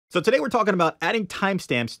So today we're talking about adding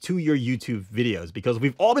timestamps to your YouTube videos because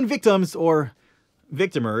we've all been victims or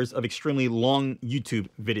victimers of extremely long YouTube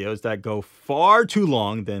videos that go far too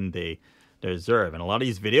long than they deserve. And a lot of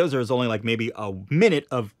these videos, there's only like maybe a minute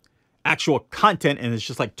of actual content and it's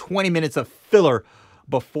just like 20 minutes of filler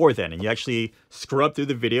before then. And you actually scrub through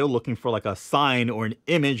the video looking for like a sign or an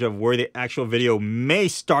image of where the actual video may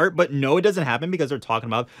start. But no, it doesn't happen because they're talking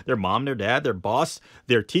about their mom, their dad, their boss,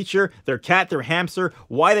 their teacher, their cat, their hamster,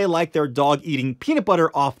 why they like their dog eating peanut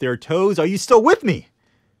butter off their toes. Are you still with me?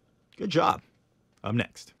 Good job. Up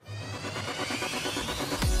next.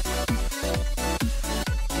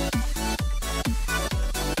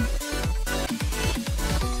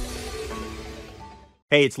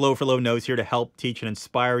 Hey, it's Low for Low Nose here to help teach and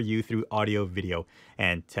inspire you through audio, video,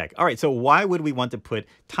 and tech. All right, so why would we want to put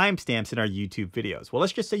timestamps in our YouTube videos? Well,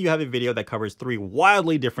 let's just say you have a video that covers 3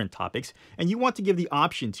 wildly different topics, and you want to give the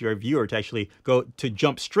option to your viewer to actually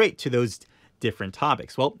jump straight to those different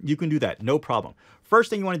topics. Well, you can do that, no problem. First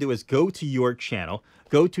thing you want to do is go to your channel,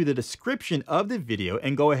 go to the description of the video,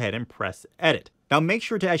 and go ahead and press edit. Now, make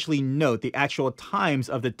sure to actually note the actual times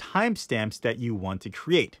of the timestamps that you want to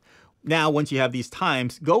create. Now, once you have these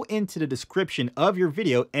times, go into the description of your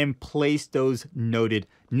video and place those noted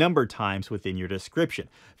number times within your description.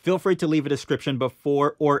 Feel free to leave a description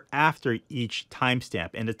before or after each timestamp,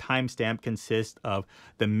 and the timestamp consists of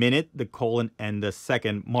the minute, the colon, and the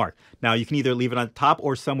second mark. Now, you can either leave it on top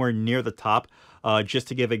or somewhere near the top, just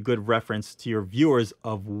to give a good reference to your viewers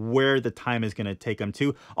of where the time is going to take them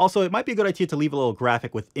to. Also, it might be a good idea to leave a little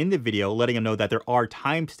graphic within the video letting them know that there are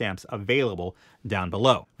timestamps available down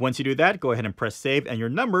below. Once you do that, go ahead and press save, and your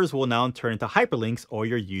numbers will now turn into hyperlinks or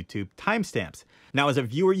your YouTube timestamps. Now, as a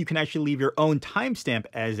viewer, you can actually leave your own timestamp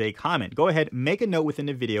as a comment. Go ahead, make a note within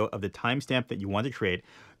the video of the timestamp that you want to create.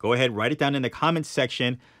 Go ahead, write it down in the comments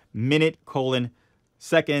section, minute, colon,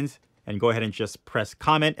 seconds, and go ahead and just press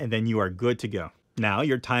comment, and then you are good to go. Now,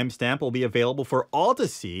 your timestamp will be available for all to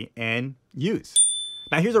see and use.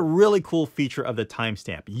 Now, here's a really cool feature of the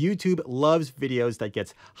timestamp. YouTube loves videos that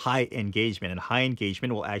gets high engagement, and high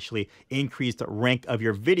engagement will actually increase the rank of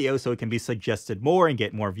your video so it can be suggested more and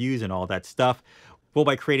get more views and all that stuff. Well,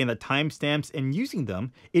 by creating the timestamps and using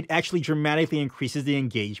them, it actually dramatically increases the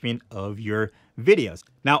engagement of your videos.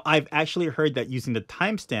 Now, I've actually heard that using the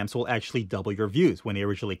timestamps will actually double your views. When they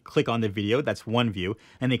originally click on the video, that's one view,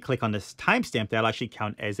 and they click on this timestamp, that'll actually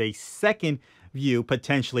count as a second view,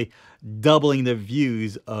 potentially doubling the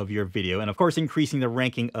views of your video, and of course increasing the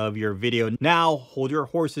ranking of your video. Now, hold your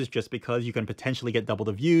horses. Just because you can potentially get double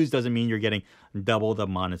the views doesn't mean you're getting double the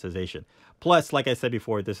monetization. Plus, like I said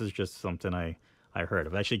before, this is just something I heard.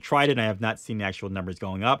 I've actually tried it and I have not seen the actual numbers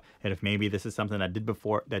going up. And if maybe this is something that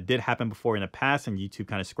did happen before in the past and YouTube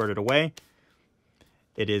kind of squirted away,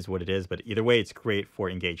 it is what it is. But either way, it's great for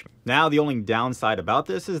engagement. Now, the only downside about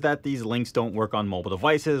this is that these links don't work on mobile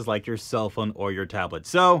devices like your cell phone or your tablet.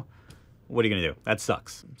 So what are you gonna do? That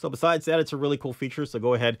sucks. So besides that, it's a really cool feature. So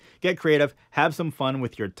go ahead, get creative, have some fun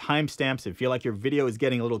with your timestamps. If you feel like your video is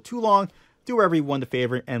getting a little too long, do everyone the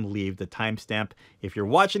favor and leave the timestamp. If you're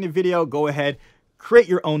watching the video, go ahead, create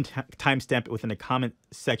your own timestamp within the comment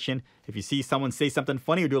section. If you see someone say something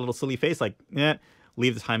funny or do a little silly face like,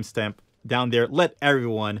 leave the timestamp down there. Let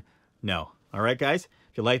everyone know. All right, guys?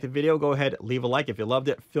 If you liked the video, go ahead, leave a like. If you loved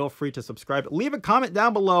it, feel free to subscribe. Leave a comment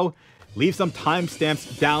down below. Leave some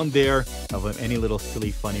timestamps down there of any little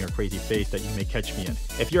silly, funny, or crazy face that you may catch me in.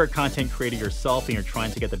 If you're a content creator yourself and you're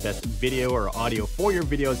trying to get the best video or audio for your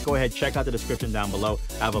videos, go ahead, check out the description down below.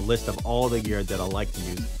 I have a list of all the gear that I like to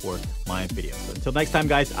use for my videos. So until next time,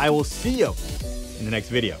 guys, I will see you in the next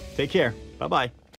video. Take care. Bye-bye.